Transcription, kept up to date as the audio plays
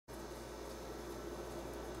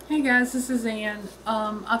Hey guys, this is Ann.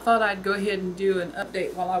 I thought I'd go ahead and do an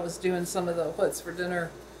update while I was doing some of the What's for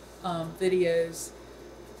Dinner videos.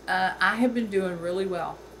 I have been doing really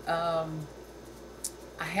well. I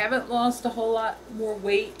haven't lost a whole lot more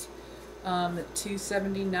weight. At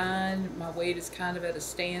 279, my weight is kind of at a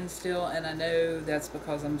standstill, and I know that's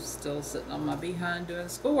because I'm still sitting on my behind doing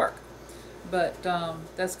schoolwork. But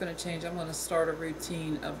that's going to change. I'm going to start a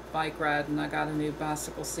routine of bike riding. I got a new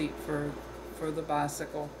bicycle seat for the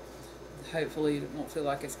bicycle. Hopefully it won't feel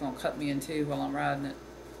like it's going to cut me in two while I'm riding it.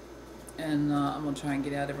 And I'm going to try and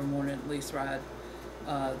get out every morning, at least ride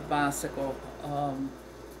the bicycle. I'm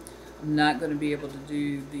not going to be able to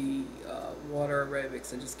do the water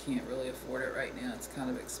aerobics. I just can't really afford it right now. It's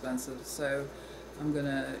kind of expensive. So I'm going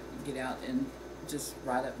to get out and just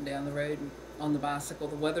ride up and down the road on the bicycle.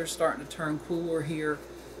 The weather's starting to turn cooler here.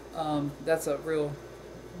 That's a real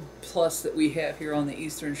plus that we have here on the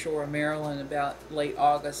eastern shore of Maryland. About late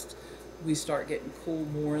August, we start getting cool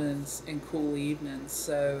mornings and cool evenings,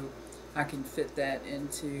 so I can fit that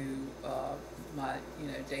into my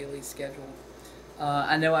daily schedule.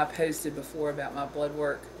 I know I posted before about my blood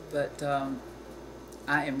work, but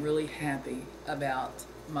I am really happy about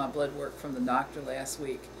my blood work from the doctor last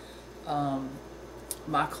week. Um,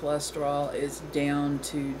 my cholesterol is down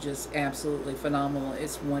to just absolutely phenomenal.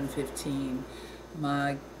 It's 115.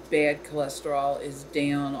 My bad cholesterol is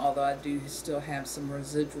down, although I do still have some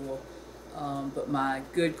residual, but my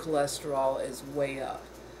good cholesterol is way up.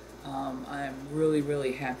 I am really,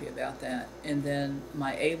 really happy about that. And then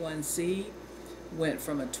my A1C went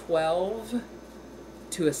from a 12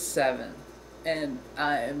 to a 7. And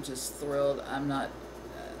I am just thrilled. I'm not,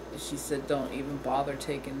 she said, don't even bother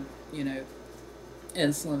taking,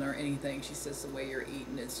 insulin or anything. She says the way you're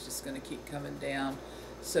eating, it's just going to keep coming down.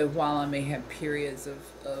 So while I may have periods of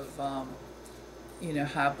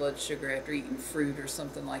high blood sugar after eating fruit or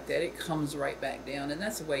something like that, it comes right back down, and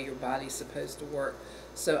that's the way your body's supposed to work.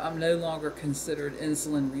 So I'm no longer considered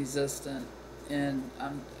insulin resistant, and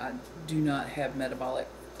I do not have metabolic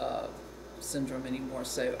syndrome anymore.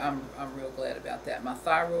 So I'm real glad about that. My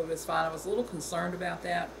thyroid is fine. I was a little concerned about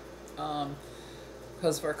that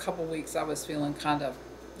because for a couple weeks I was feeling kind of,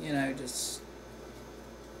 just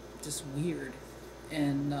weird,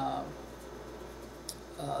 and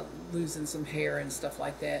losing some hair and stuff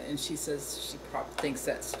like that. And she says she probably thinks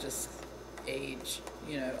that's just age,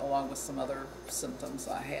 along with some other symptoms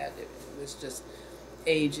I had. It was just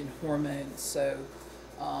age and hormones. So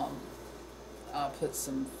um, I'll put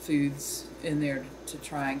some foods in there to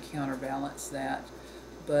try and counterbalance that.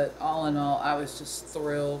 But all in all, I was just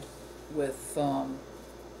thrilled with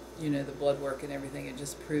the blood work and everything. It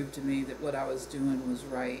just proved to me that what I was doing was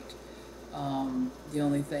right. The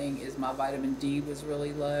only thing is my vitamin D was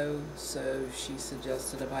really low, so she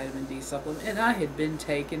suggested a vitamin D supplement. And I had been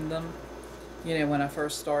taking them, when I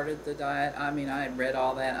first started the diet. I mean, I had read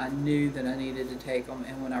all that. I knew that I needed to take them,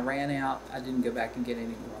 and when I ran out, I didn't go back and get any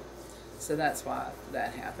more. So that's why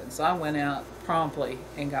that happened. So I went out promptly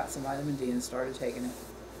and got some vitamin D and started taking it.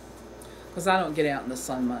 Because I don't get out in the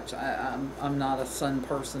sun much. I'm not a sun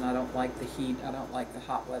person. I don't like the heat. I don't like the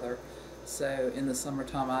hot weather. So in the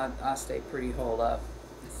summertime, I stay pretty holed up.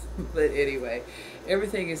 But anyway,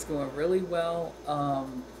 everything is going really well.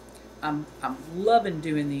 I'm loving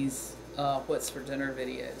doing these What's for Dinner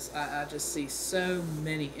videos. I just see so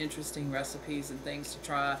many interesting recipes and things to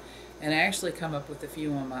try. And I actually come up with a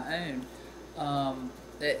few on my own.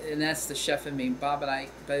 And that's the chef and me. Bob and I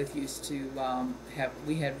both used to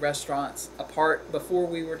we had restaurants apart before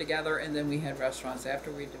we were together, and then we had restaurants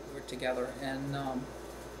after we were together. And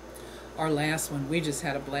our last one we just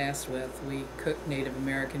had a blast with. We cooked Native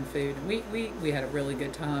American food, and we had a really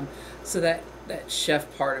good time. So that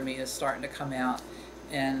chef part of me is starting to come out.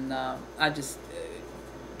 And I just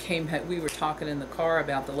we were talking in the car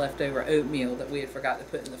about the leftover oatmeal that we had forgot to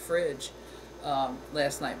put in the fridge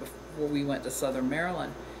last night before we went to Southern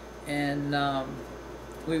Maryland. And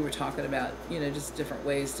we were talking about, just different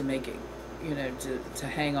ways to make it, to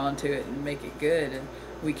hang on to it and make it good. And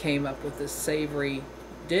we came up with this savory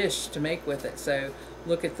dish to make with it. So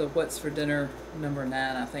look at the What's for Dinner number 9,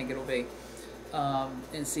 I think it'll be,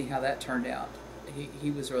 and see how that turned out.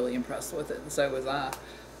 He was really impressed with it, and so was I.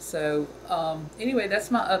 So anyway, that's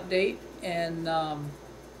my update. And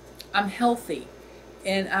I'm healthy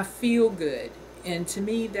and I feel good. And to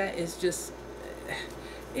me, that is just,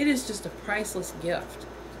 it is just a priceless gift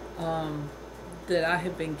that I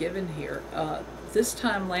have been given here. This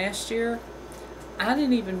time last year, I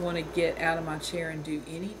didn't even want to get out of my chair and do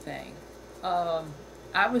anything.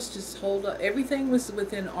 I was just holed up. Everything was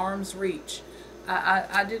within arm's reach.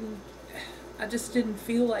 I just didn't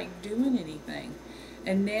feel like doing anything.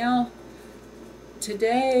 And now,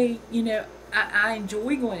 today, you know, I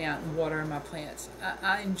enjoy going out and watering my plants.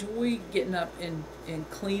 I enjoy getting up and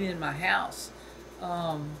cleaning my house.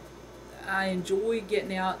 Um, I enjoy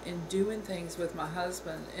getting out and doing things with my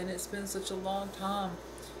husband. And it's been such a long time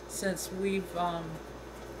since we've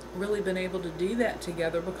really been able to do that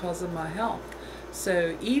together because of my health.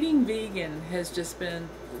 So eating vegan has just been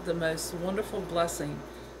the most wonderful blessing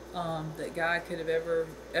that God could have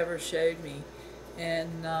ever showed me.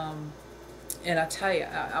 And and I tell you,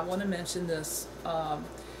 I want to mention this.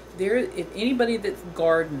 There, if anybody that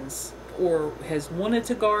gardens or has wanted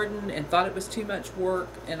to garden and thought it was too much work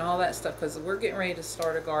and all that stuff, because we're getting ready to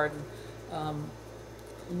start a garden, um,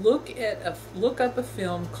 look up a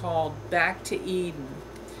film called Back to Eden,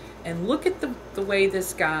 and look at the way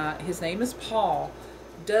this guy, his name is Paul,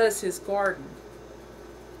 does his garden.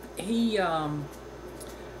 He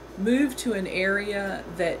moved to an area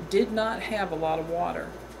that did not have a lot of water,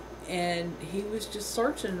 and he was just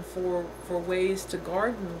searching for ways to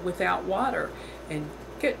garden without water. And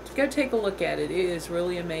go take a look at it. It is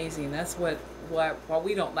really amazing. That's what while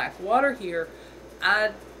we don't lack water here,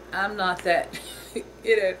 I I'm not that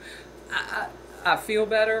you know, I feel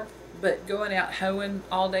better, but going out hoeing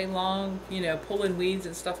all day long, you know, pulling weeds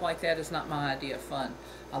and stuff like that is not my idea of fun.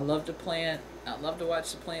 I love to plant. I love to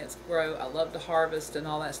watch the plants grow. I love to harvest and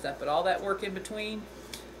all that stuff. But all that work in between,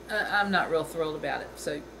 I'm not real thrilled about it.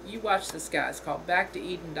 So you watch this guy. It's called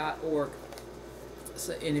backtoeden.org.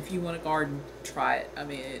 So, and if you want to garden, try it. I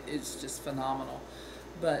mean, it's just phenomenal.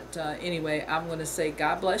 But anyway, I'm going to say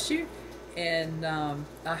God bless you. And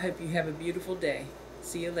I hope you have a beautiful day.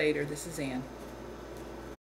 See you later. This is Ann.